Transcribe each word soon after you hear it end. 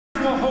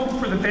will hope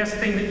for the best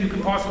thing that you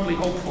can possibly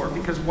hope for,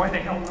 because why the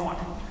hell not?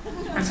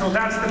 And so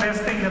that's the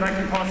best thing that I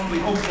can possibly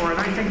hope for, and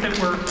I think that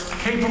we're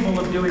capable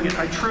of doing it.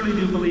 I truly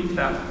do believe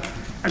that.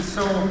 And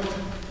so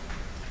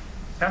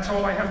that's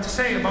all I have to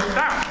say about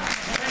that.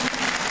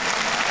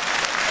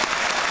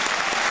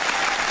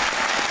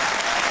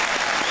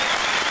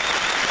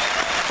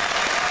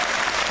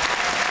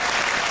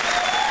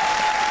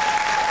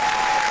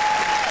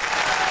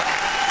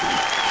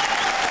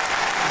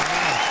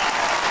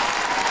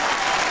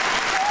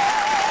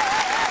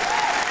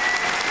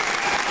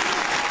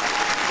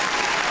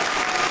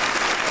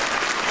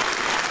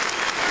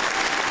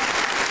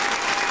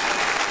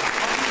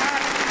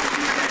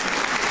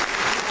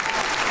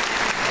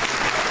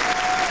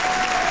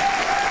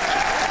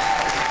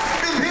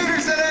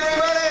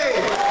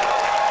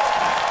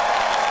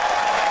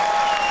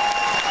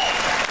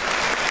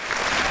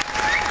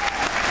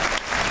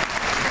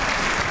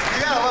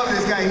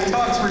 He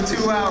talks for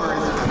 2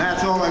 hours, and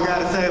that's all I've got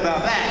to say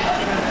about that.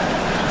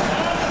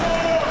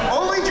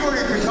 Only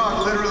Jordan could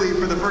talk literally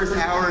for the first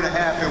hour and a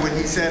half, and when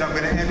he said, I'm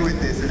going to end with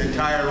this, an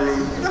entire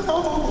room,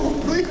 no,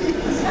 please,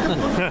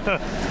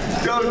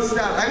 don't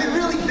stop. I mean,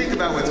 really think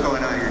about what's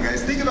going on here,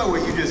 guys. Think about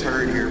what you just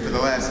heard here for the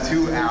last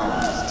 2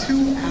 hours.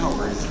 2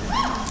 hours.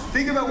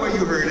 Think about what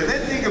you heard, and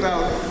then think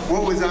about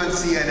what was on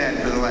CNN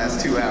for the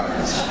last 2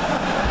 hours.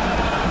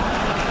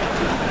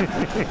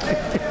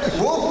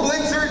 Wolf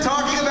Blitzer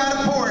talking about a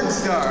porn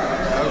star,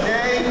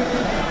 okay?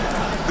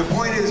 The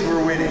point is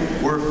we're winning.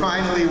 We're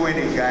finally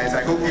winning, guys.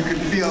 I hope you can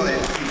feel it,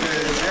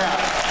 because,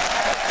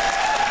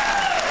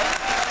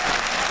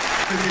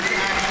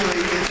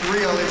 it's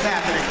real, it's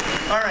happening.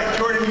 All right,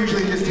 Jordan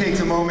usually just takes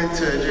a moment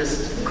to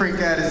just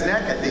crink out his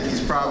neck. I think he's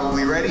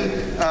probably ready.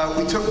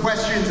 We took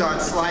questions on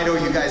Slido.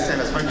 You guys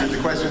sent us hundreds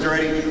of questions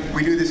already.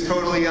 We do this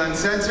totally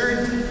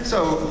uncensored,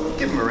 so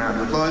give him a round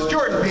of applause.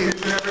 Jordan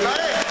Peterson,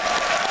 everybody.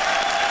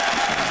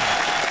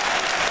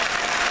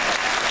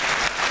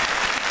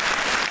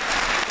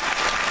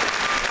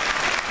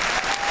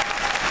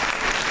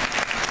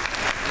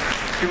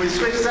 Can we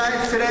switch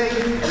sides today?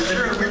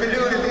 Sure. We've been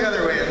doing it the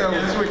other way. I thought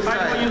we'd switch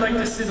sides. I know you like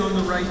to sit on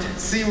the right.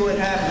 See what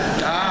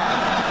happens.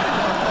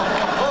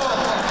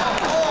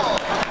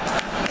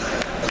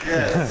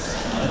 Yes.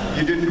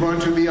 You didn't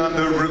want to be on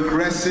the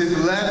regressive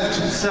left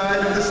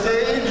side of the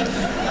stage?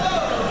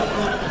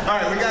 All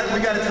right, we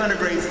got a ton of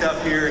great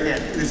stuff here.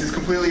 Again, this is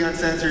completely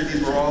uncensored.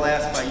 These were all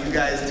asked by you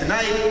guys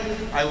tonight.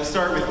 I will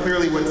start with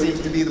clearly what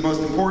seems to be the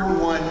most important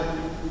one.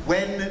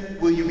 When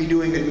will you be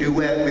doing a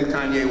duet with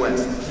Kanye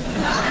West?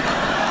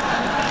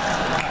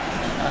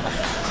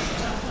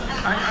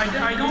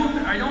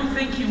 I don't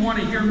think you want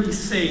to hear me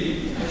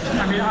sing.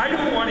 I mean, I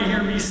don't want to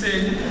hear me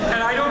sing,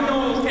 and I don't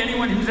know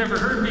anyone who's ever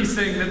heard me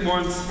sing that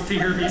wants to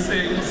hear me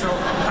sing, so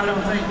I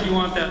don't think you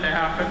want that to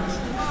happen.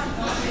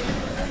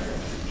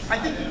 I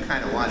think you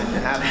kind of want it to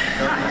happen.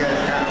 Don't you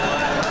guys kind of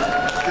want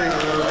to sing a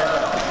little bit?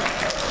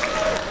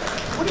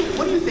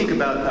 What do you think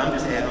about, I'm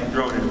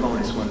throwing in a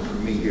bonus one for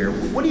me here.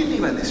 What do you think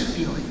about this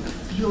feeling? The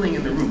feeling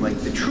in the room, like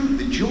the truth,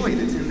 the joy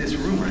that's in this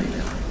room right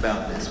now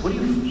about this. What do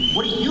you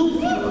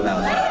feel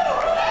about that?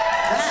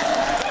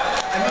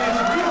 I mean,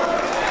 it's real.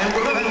 And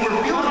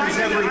we're feeling this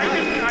every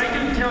day. I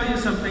can tell you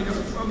something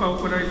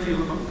about what I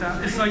feel about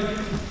that. It's like,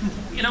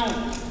 you know,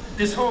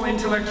 this whole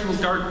intellectual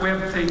dark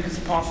web thing has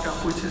popped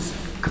up, which is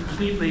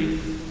completely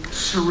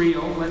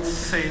surreal, let's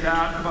say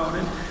that about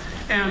it.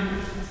 And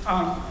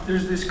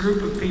there's this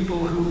group of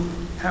people who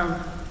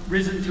have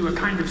risen to a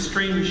kind of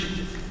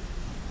strange,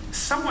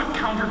 somewhat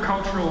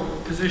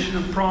countercultural position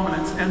of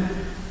prominence, and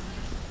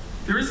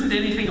there isn't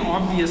anything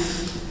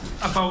obvious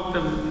about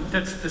them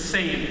that's the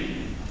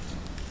same,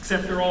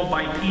 except they're all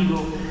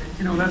bipedal.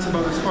 You know, that's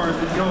about as far as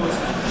it goes.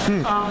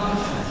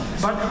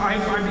 But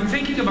I've been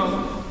thinking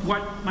about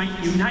what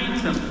might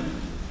unite them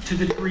to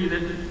the degree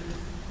that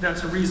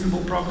that's a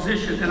reasonable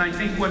proposition. And I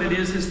think what it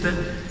is that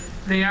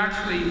they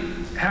actually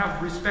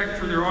have respect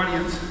for their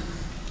audience.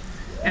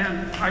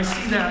 And I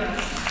see that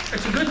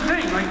it's a good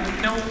thing. Like,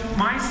 you know,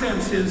 my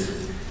sense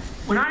is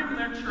when I'm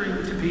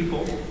lecturing to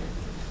people,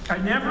 I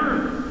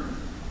never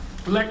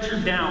lecture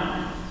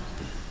down.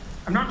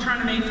 I'm not trying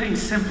to make things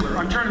simpler.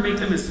 I'm trying to make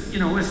them as, you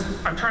know,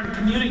 I'm trying to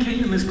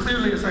communicate them as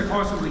clearly as I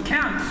possibly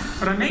can.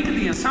 But I'm making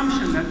the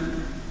assumption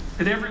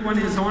that everyone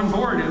is on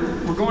board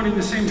and we're going in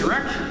the same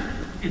direction,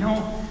 you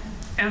know?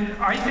 And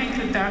I think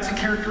that that's a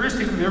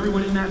characteristic of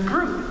everyone in that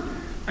group.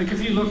 Like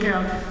if you look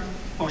at,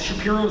 well,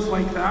 Shapiro's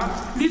like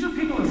that. These are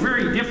people with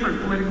very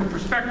different political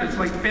perspectives,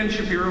 like Ben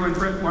Shapiro and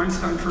Brett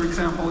Weinstein, for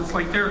example. It's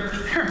like they're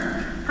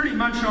pretty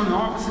much on the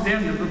opposite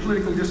end of the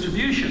political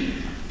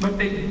distribution. But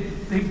they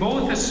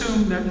both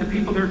assume that the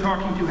people they're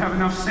talking to have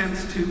enough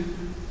sense to,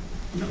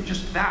 you know,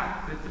 just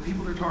that the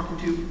people they're talking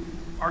to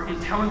are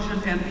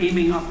intelligent and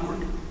aiming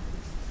upward.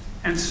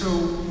 And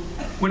so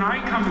when I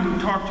come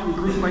and talk to a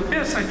group like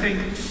this, I think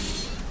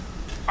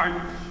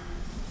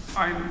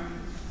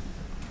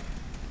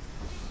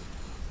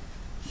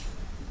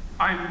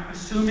I'm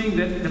assuming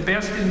that the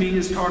best in me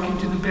is talking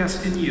to the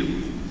best in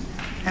you.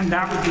 And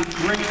that would be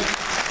great.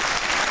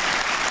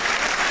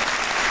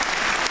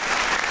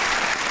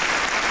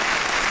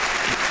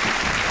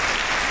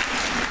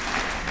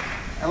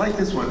 I like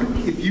this one.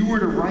 If you were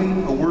to write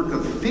a work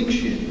of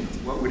fiction,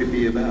 what would it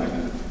be about?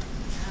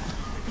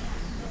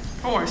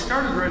 Oh, I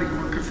started writing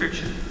a work of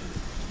fiction.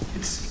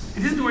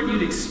 It isn't what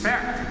you'd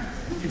expect.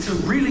 It's a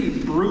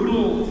really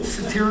brutal,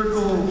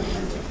 satirical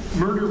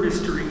murder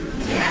mystery.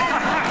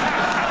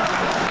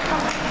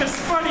 It's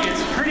funny,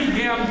 it's pretty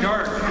damn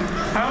dark.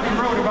 I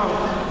only wrote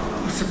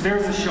about, so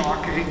there's a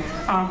shock, eh?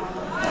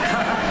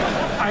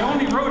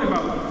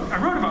 I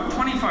wrote about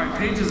 25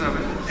 pages of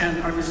it,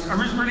 and I was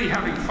really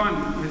having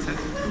fun with it.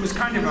 It was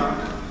kind of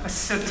a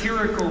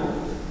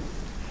satirical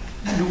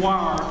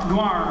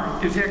noir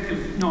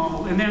detective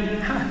novel. And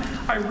then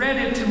I read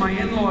it to my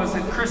in-laws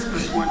at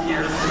Christmas one year.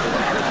 And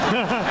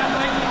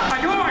I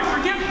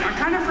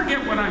kind of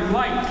forget what I'm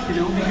like, you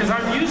know, because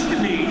I'm used to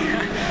me.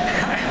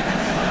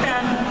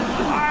 And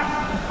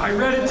I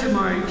read it to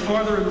my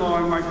father-in-law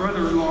and my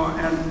brother-in-law,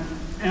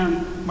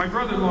 and my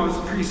brother-in-law is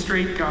a pretty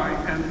straight guy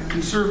and a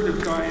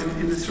conservative guy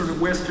in this sort of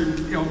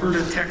Western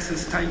Alberta,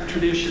 Texas type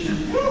tradition.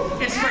 And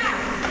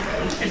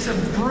it's a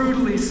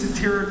brutally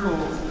satirical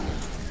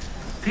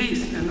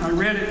piece, and I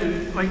read it,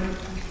 and like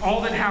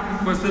all that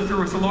happened was that there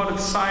was a lot of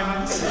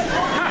silence.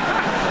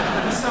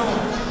 And so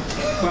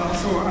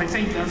I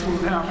think that's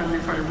what would happen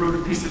if I wrote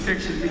a piece of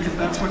fiction, because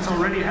that's what's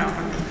already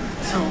happened.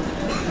 So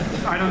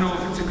I don't know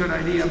if it's a good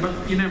idea,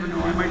 but you never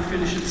know. I might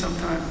finish it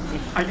sometime.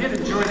 I did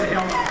enjoy the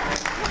hell out of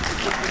it.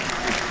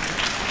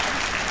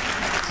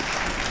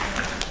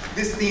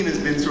 This theme has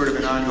been sort of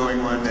an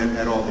ongoing one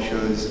at all the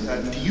shows.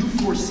 Do you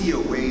foresee a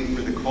way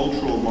for the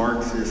cultural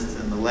Marxists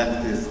and the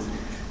leftists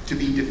to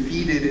be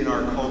defeated in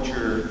our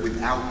culture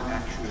without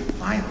actual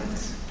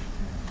violence?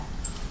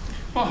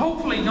 Well,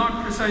 hopefully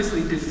not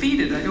precisely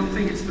defeated. I don't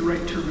think it's the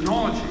right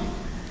terminology.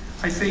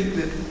 I think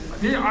the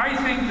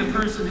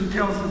person who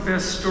tells the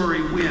best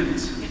story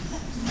wins.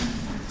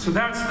 So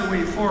that's the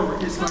way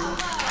forward. It's like,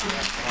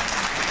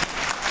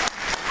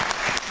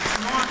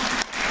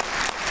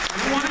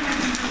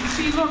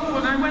 see, look,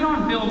 when I went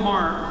on Bill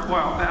Maher a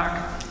while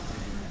back,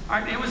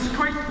 it was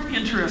quite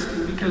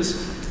interesting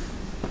because,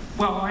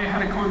 well, I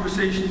had a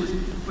conversation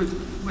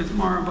with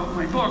Maher about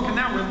my book, and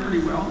that went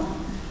pretty well.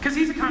 Because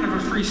he's a kind of a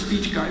free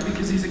speech guy,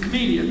 because he's a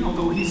comedian,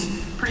 although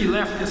he's pretty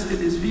leftist in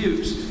his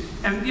views.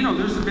 And, you know,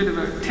 there's a bit of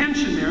a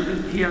tension there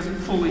that he hasn't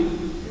fully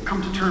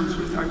come to terms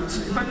with, I would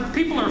say. But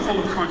people are full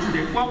of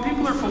contradictions. Well,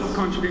 people are full of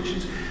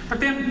contradictions. But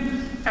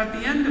then, at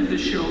the end of the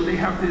show, they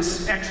have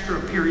this extra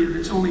period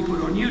that's only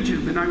put on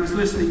YouTube, and I was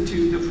listening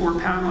to the four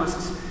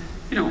panelists,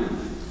 you know,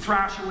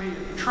 thrash away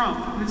at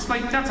Trump. And it's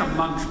like, that's a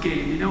monk's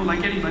game, you know,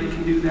 like anybody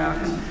can do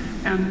that.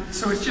 And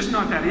so it's just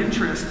not that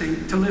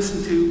interesting to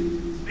listen to.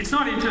 It's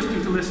not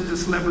interesting to listen to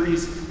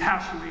celebrities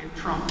hash away at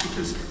Trump,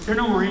 because they're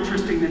no more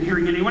interesting than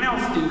hearing anyone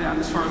else do that,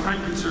 as far as I'm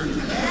concerned.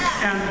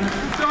 And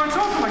so it's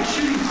also like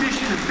shooting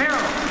fish in a barrel.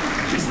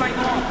 It's like,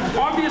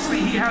 well, obviously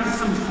he has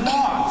some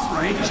flaws,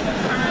 right?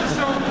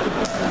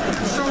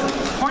 So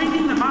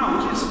pointing them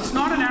out, it's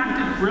not an act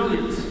of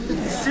brilliance.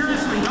 It's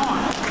seriously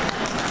not.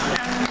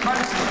 But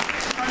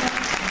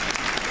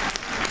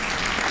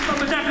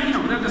that, you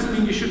know, that doesn't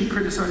mean you shouldn't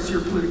criticize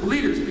your political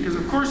leaders, because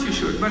of course you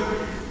should. But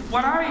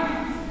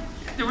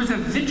there was a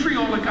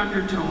vitriolic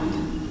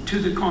undertone to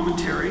the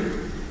commentary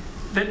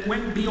that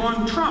went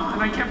beyond Trump.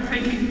 And I kept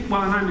thinking,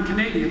 well, and I'm a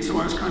Canadian, so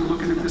I was kind of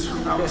looking at this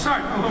from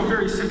outside. Although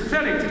very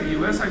sympathetic to the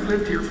U.S., I've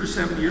lived here for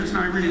 7 years, and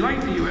I really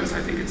like the U.S.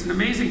 I think it's an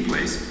amazing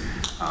place.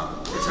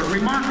 It's a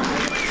remarkable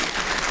place.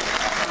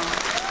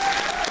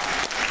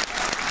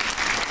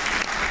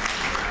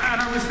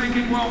 And I was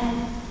thinking,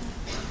 well,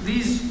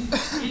 these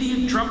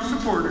idiot Trump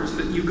supporters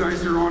that you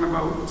guys are on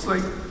about, it's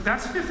like,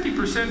 that's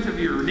 50% of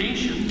your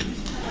nation.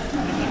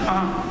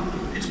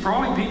 It's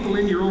probably people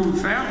in your own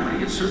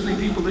family. It's certainly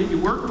people that you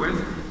work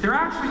with. They're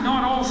actually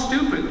not all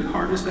stupid,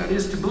 hard as that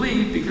is to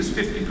believe, because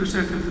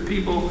 50% of the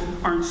people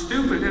aren't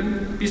stupid.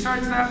 And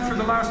besides that, for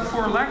the last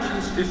 4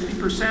 elections,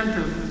 50%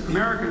 of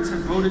Americans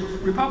have voted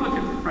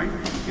Republican, right?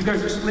 You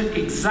guys are split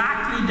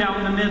exactly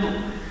down the middle.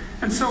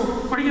 And so,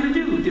 what are you going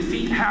to do?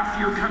 Defeat half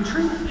your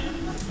country?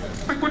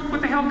 Like,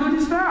 what the hell good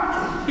is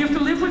that? You have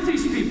to live with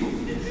these people.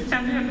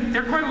 And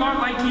they're quite a lot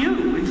like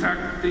you. In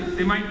fact,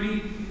 they might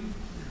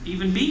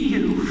even be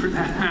you, for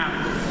that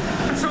matter.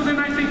 And so then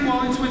I think,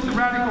 well, it's with the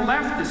radical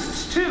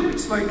leftists, too.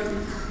 It's like,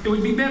 it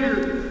would be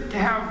better to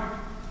have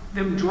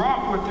them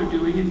drop what they're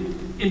doing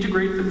and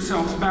integrate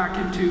themselves back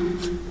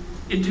into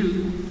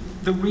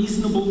the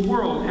reasonable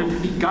world, and to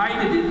be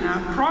guided in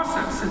that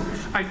process. And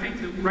I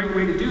think the right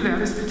way to do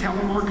that is to tell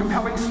a more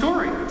compelling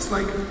story. It's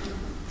like,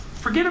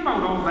 forget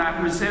about all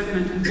that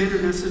resentment and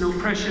bitterness and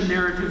oppression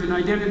narrative and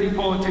identity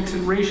politics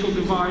and racial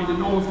divide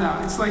and all of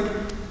that. It's like,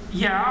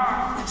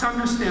 yeah, it's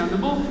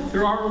understandable.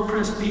 There are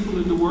oppressed people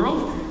in the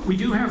world. We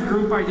do have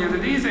group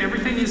identities.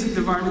 Everything isn't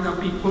divided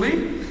up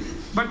equally.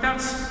 But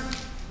that's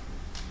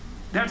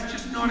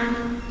just not it.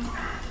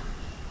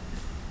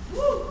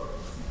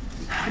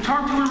 I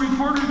talked to a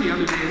reporter the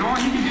other day, and all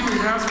he could do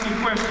was ask me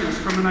questions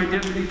from an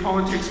identity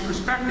politics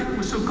perspective. It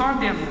was so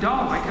goddamn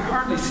dull, I could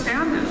hardly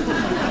stand it.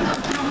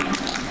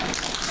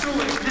 So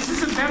this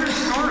is a better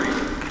story.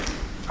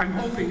 I'm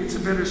hoping it's a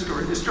better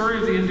story. The story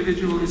of the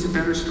individual is a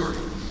better story.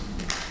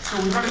 So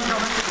we've got to tell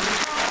people.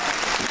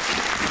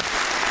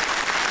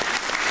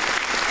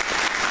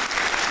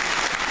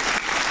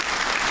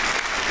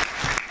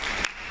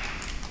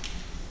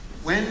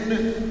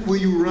 When will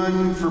you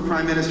run for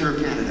Prime Minister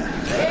of Canada?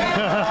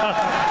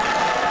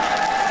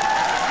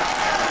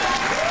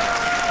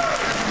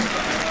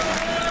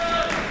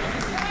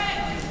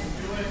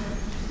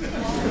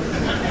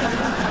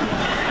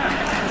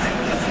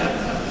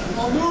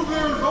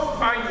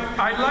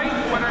 I like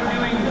what I'm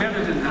doing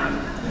better than that.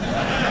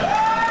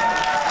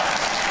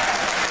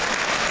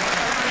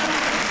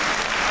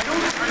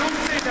 I don't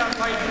say that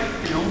lightly,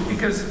 you know,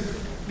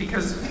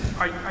 because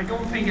I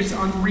don't think it's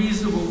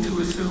unreasonable to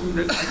assume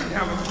that I could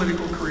have a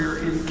political career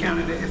in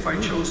Canada if I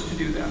chose to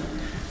do that.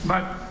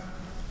 But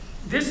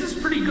this is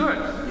pretty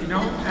good, you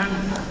know,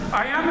 and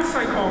I am a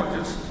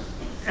psychologist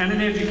and an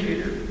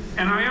educator,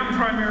 and I am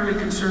primarily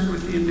concerned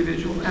with the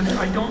individual, and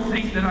I don't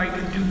think that I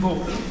could do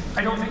both.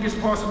 I don't think it's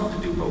possible to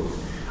do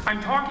both. I'm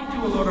talking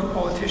to a lot of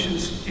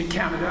politicians in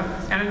Canada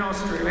and in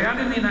Australia and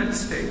in the United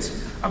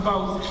States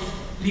about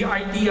the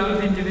idea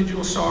of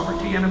individual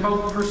sovereignty and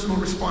about personal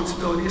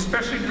responsibility,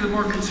 especially to the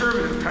more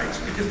conservative types,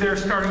 because they're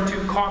starting to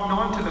cotton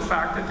on to the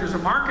fact that there's a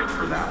market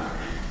for that,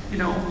 you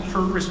know, for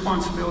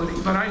responsibility.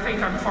 But I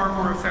think I'm far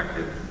more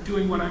effective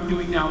doing what I'm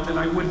doing now than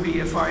I would be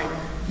if I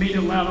made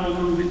a lateral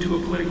move into a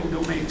political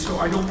domain. So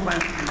I don't plan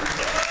to do that.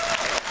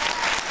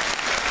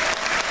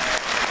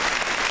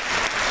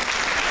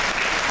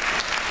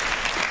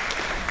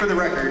 For the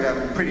record,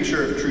 I'm pretty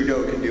sure if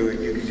Trudeau can do it,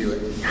 you can do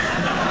it.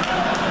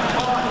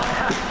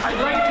 I'd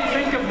like to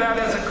think of that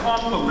as a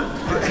compliment.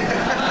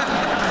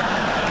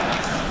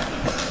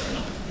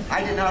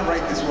 I did not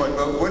write this one,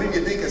 but what did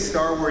you think of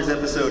Star Wars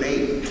Episode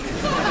 8?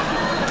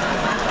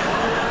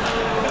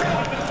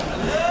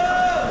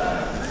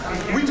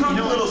 We talked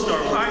a little Star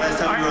Wars last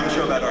time we were on the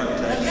show about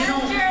archetypes. You know,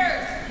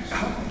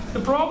 the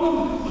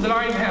problem that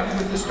I have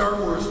with the Star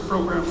Wars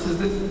programs is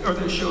that, or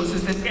the shows,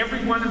 is that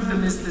every one of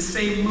them is the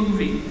same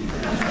movie.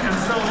 And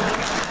so,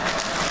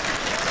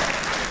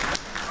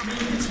 I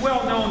mean, it's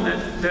well known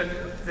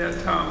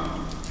that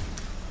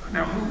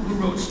now who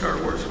wrote Star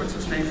Wars? What's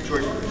his name?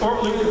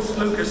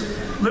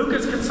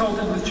 Lucas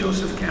consulted with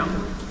Joseph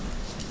Campbell.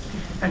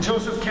 And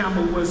Joseph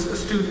Campbell was a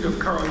student of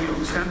Carl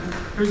Jung's. And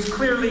there's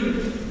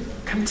clearly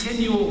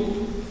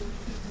continual,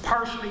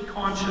 partially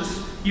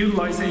conscious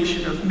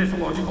utilization of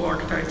mythological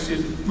archetypes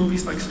in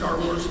movies like Star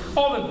Wars.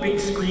 All the big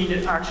screen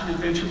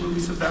action-adventure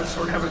movies of that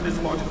sort have a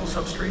mythological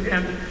substrate.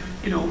 And,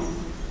 you know,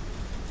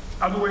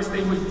 otherwise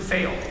they would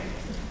fail,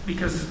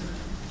 because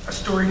a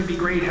story to be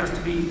great has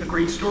to be a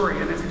great story,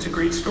 and if it's a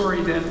great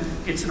story, then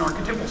it's an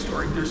archetypal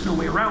story. There's no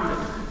way around it.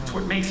 It's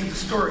what makes it a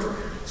story.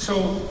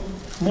 So,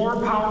 more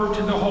power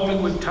to the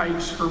Hollywood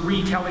types for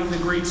retelling the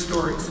great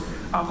stories.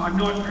 I'm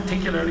not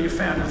particularly a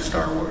fan of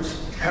Star Wars,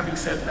 having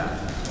said that.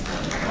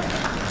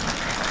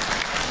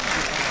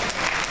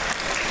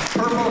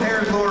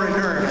 Purple-haired Laura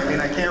Dern. I mean,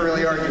 I can't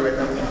really argue with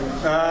them.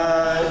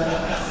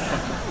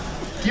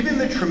 Given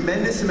the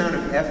tremendous amount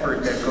of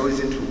effort that goes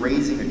into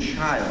raising a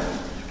child,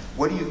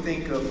 what do you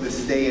think of the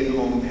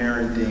stay-at-home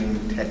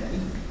parenting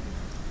technique?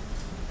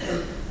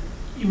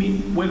 You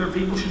mean whether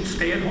people should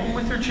stay at home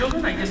with their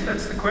children? I guess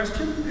that's the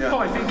question. Yeah.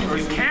 Well, I think if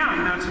you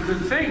can, that's a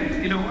good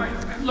thing. You know,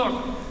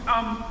 look,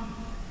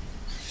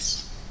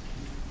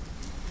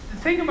 the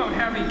thing about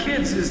having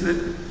kids is that,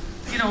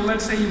 you know,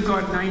 let's say you've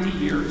got 90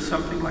 years,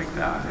 something like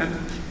that, and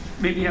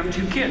maybe you have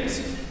 2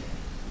 kids.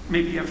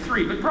 Maybe you have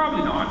 3, but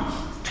probably not.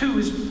 2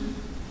 is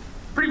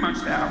pretty much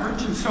the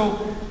average, and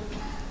so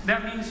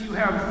that means you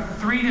have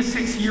 3 to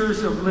 6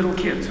 years of little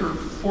kids, or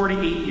 4 to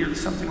 8 years,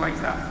 something like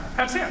that.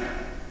 That's it.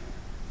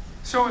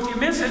 So if you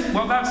miss it,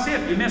 well, that's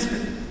it. You missed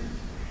it.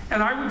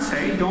 And I would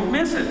say don't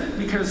miss it,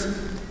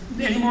 because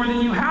any more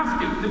than you have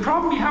to. The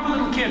problem, you have a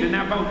little kid, and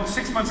about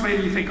 6 months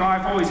later you think, oh,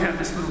 I've always had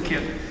this little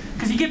kid.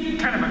 Because you get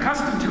kind of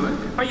accustomed to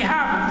it, but you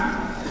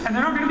haven't. And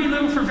they're not going to be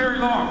little for very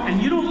long,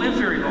 and you don't live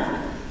very long.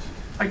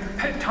 Like,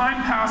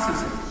 time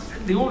passes.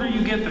 The older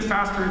you get, the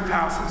faster it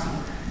passes.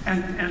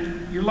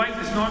 And your life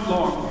is not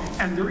long,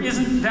 and there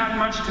isn't that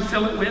much to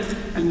fill it with,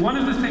 and one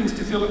of the things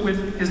to fill it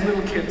with is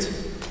little kids.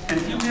 And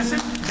if you miss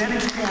it, then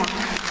it's gone.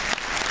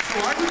 So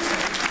I would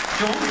say,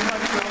 don't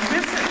bloody well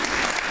miss it.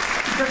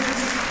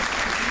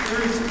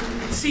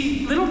 Because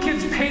see, little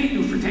kids pay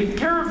you for taking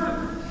care of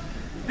them.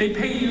 They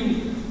pay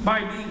you by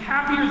being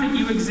happier that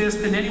you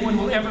exist than anyone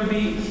will ever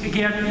be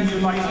again in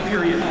your life,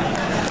 period.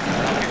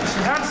 Okay, so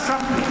that's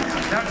something.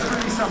 That's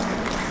really something.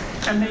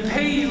 And they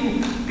pay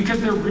you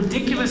because they're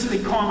ridiculously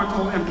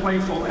comical and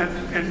playful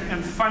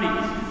and funny.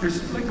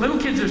 There's, like, little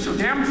kids are so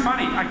damn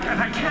funny, and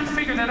I can't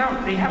figure that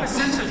out. They have a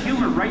sense of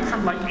humor right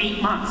from like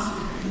 8 months.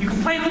 You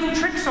can play little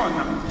tricks on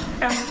them,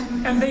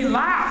 and they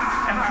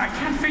laugh, and I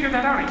can't figure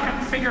that out. I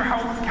can't figure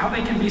how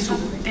they can be so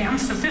damn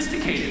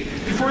sophisticated.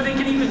 Before they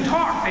can even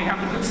talk, they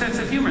have a good sense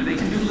of humor. They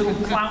can do little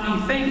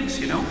clowny things,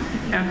 you know,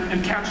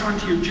 and catch on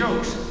to your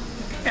jokes.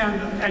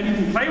 And you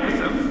can play with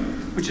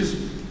them, which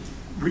is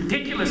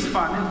ridiculous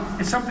fun.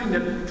 It's something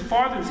that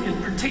fathers in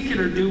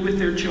particular do with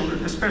their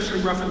children,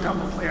 especially rough and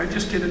tumble play. I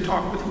just did a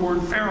talk with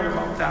Warren Farrell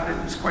about that. It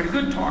was quite a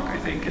good talk, I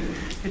think.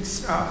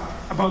 It's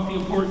about the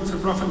importance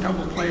of rough and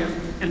tumble play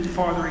and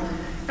fathering.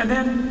 And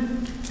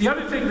then the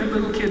other thing that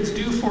little kids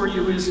do for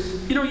you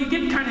is, you know, you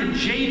get kind of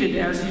jaded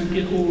as you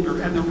get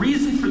older. And the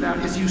reason for that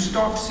is you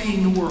stop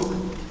seeing the world.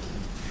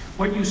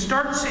 What you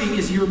start seeing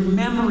is your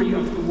memory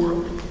of the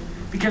world.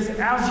 Because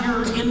as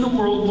you're in the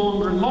world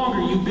longer and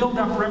longer, you build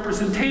up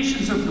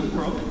representations of the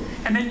world.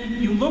 And then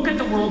you look at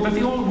the world, but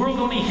the old world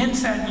only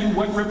hints at you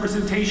what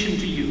representation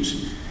to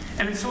use.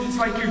 And so it's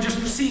like you're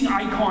just seeing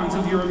icons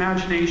of your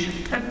imagination.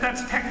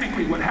 That's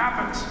technically what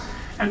happens.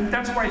 And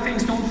that's why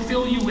things don't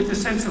fill you with a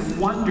sense of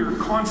wonder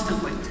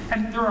constantly.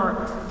 And there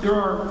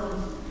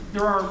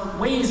are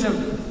ways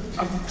of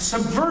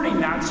subverting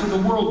that so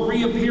the world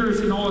reappears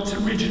in all its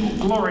original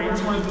glory.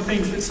 It's one of the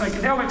things that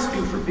psychedelics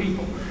do for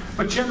people.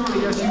 But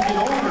generally, as you get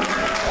older, well,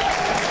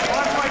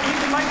 that's why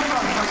people like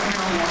drugs like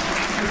marijuana,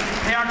 because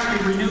they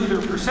actually renew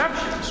their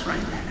perceptions,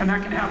 right? And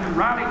that can happen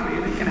radically,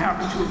 and it can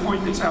happen to a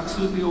point that's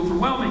absolutely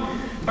overwhelming.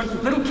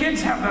 But little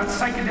kids have that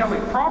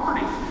psychedelic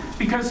property,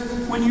 because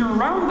when you're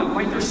around them,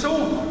 like, they're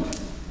so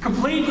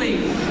completely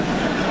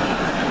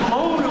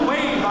blown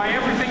away by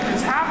everything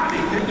that's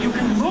happening that you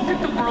can look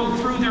at the world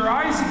through their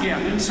eyes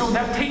again. And so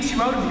that takes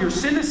you out of your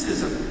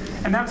cynicism.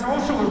 And that's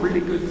also a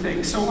really good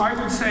thing. So I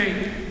would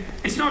say,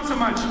 it's not so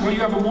much, well, you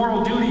have a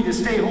moral duty to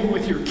stay home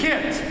with your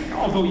kids,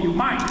 although you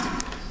might.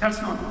 That's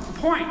not the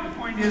point. The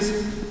point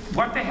is,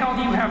 what the hell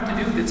do you have to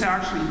do that's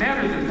actually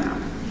better than that?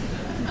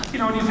 You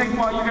know, and you think,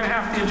 well, you're going to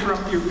have to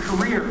interrupt your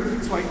career.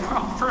 It's like,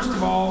 well, first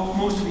of all,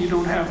 most of you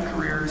don't have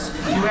careers.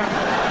 You have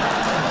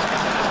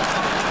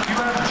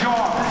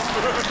jobs.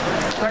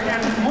 Right?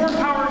 And more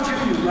power to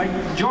you. Like,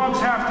 jobs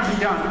have to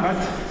be done.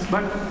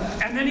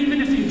 And then even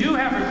if you do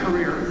have a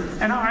career,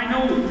 and I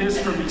know this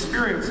from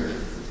experience,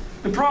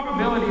 the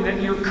probability that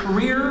your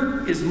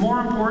career is more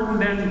important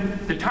than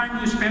the time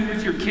you spend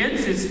with your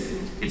kids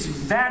is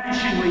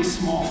vanishingly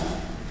small.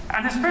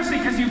 And especially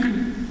because you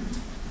can,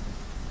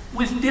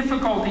 with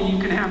difficulty, you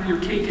can have your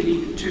cake and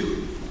eat it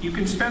too. You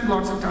can spend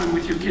lots of time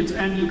with your kids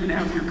and you can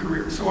have your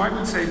career. So I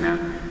would say,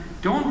 man,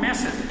 don't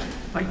miss it.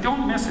 Like,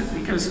 don't miss it,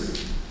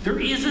 because there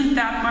isn't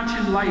that much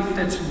in life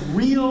that's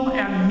real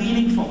and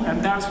meaningful.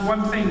 And that's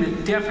one thing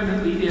that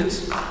definitely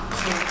is.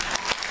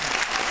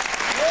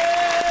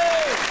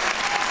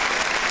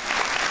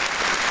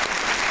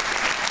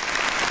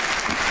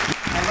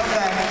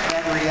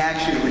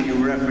 So, when you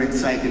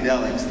reference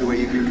psychedelics, the way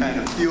you can kind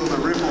of feel the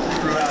ripple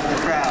throughout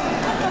the crowd.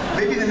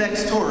 Maybe the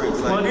next tour is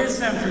like... Well, it is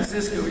San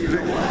Francisco, you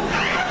know.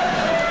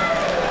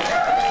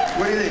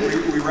 What do you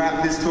think? We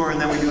wrap this tour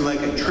and then we do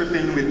like a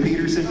Trippin' with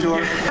Peterson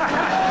tour? Yeah,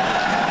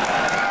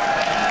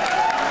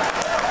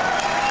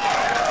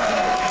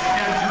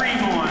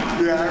 dream on.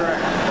 Yeah, all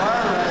right.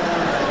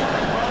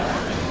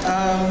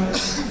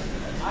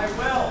 I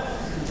will.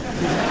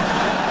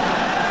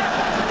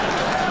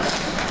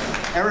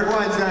 Eric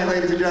Weinstein,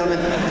 ladies and gentlemen.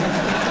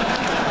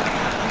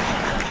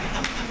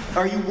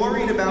 Are you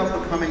worried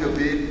about becoming a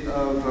bit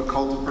of a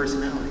cult of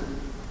personality?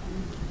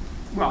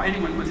 Well,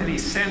 anyone with any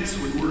sense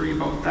would worry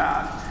about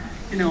that.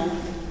 You know,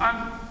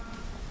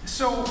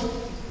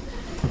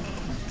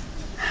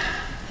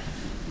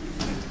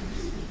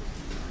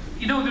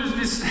 you know, there's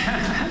this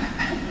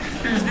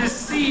there's this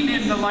scene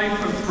in the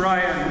life of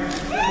Brian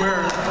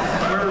where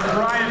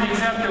Brian is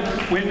at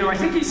the window. I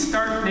think he's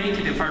stark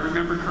naked, if I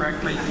remember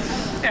correctly,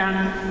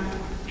 and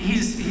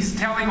he's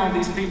telling all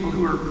these people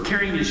who are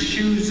carrying his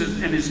shoes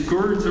and his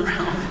gourds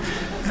around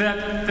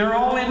that they're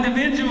all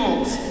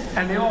individuals,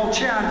 and they all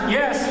chant,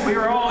 "Yes, we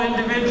are all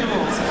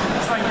individuals."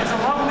 It's like, it's a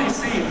lovely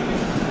scene.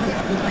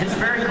 It's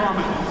very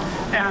comical,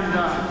 and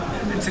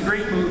it's a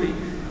great movie.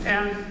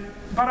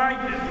 But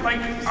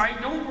I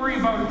don't worry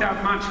about it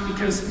that much,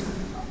 because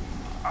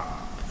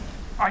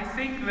I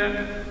think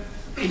that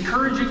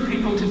encouraging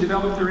people to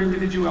develop their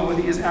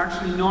individuality is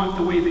actually not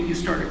the way that you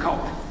start a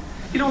cult.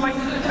 You know, like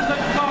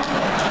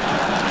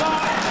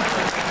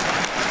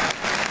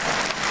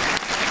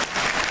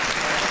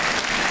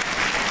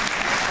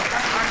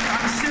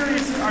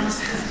I'm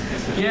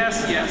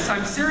serious.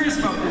 I'm serious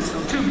about this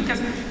though too,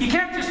 because you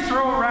can't just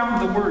throw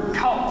around the word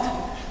cult.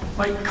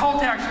 Like,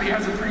 cult actually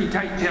has a pretty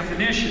tight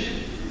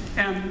definition.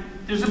 And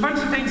there's a bunch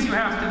of things you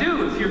have to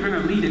do if you're going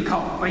to lead a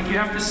cult. Like, you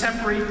have to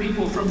separate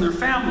people from their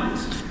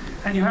families.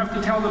 And you have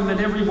to tell them that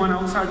everyone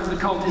outside of the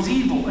cult is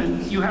evil.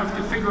 And you have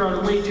to figure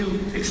out a way to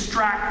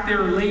extract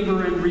their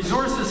labor and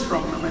resources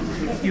from them.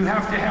 And you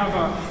have to have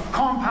a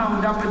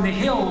compound up in the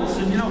hills.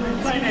 And, you know,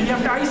 and you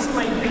have to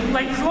isolate people.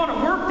 Like, there's a lot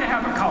of work to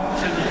have a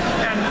cult.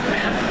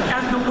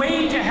 And the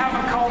way to have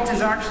a cult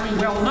is actually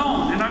well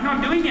known. And I'm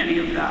not doing any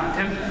of that.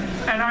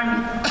 And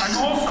I'm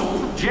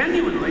also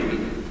genuinely,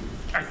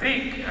 I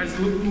think, as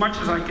much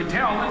as I can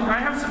tell, and I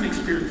have some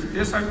experience with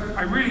this,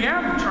 I really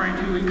am trying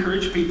to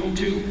encourage people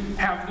to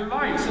have their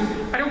lives.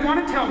 And I don't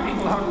want to tell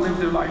people how to live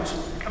their lives,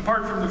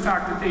 apart from the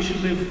fact that they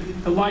should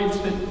live the lives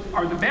that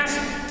are the best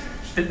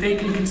that they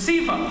can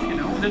conceive of, you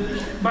know.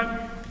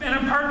 But And I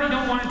partly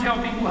don't want to tell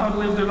people how to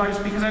live their lives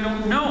because I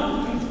don't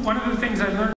know. One of the things I learned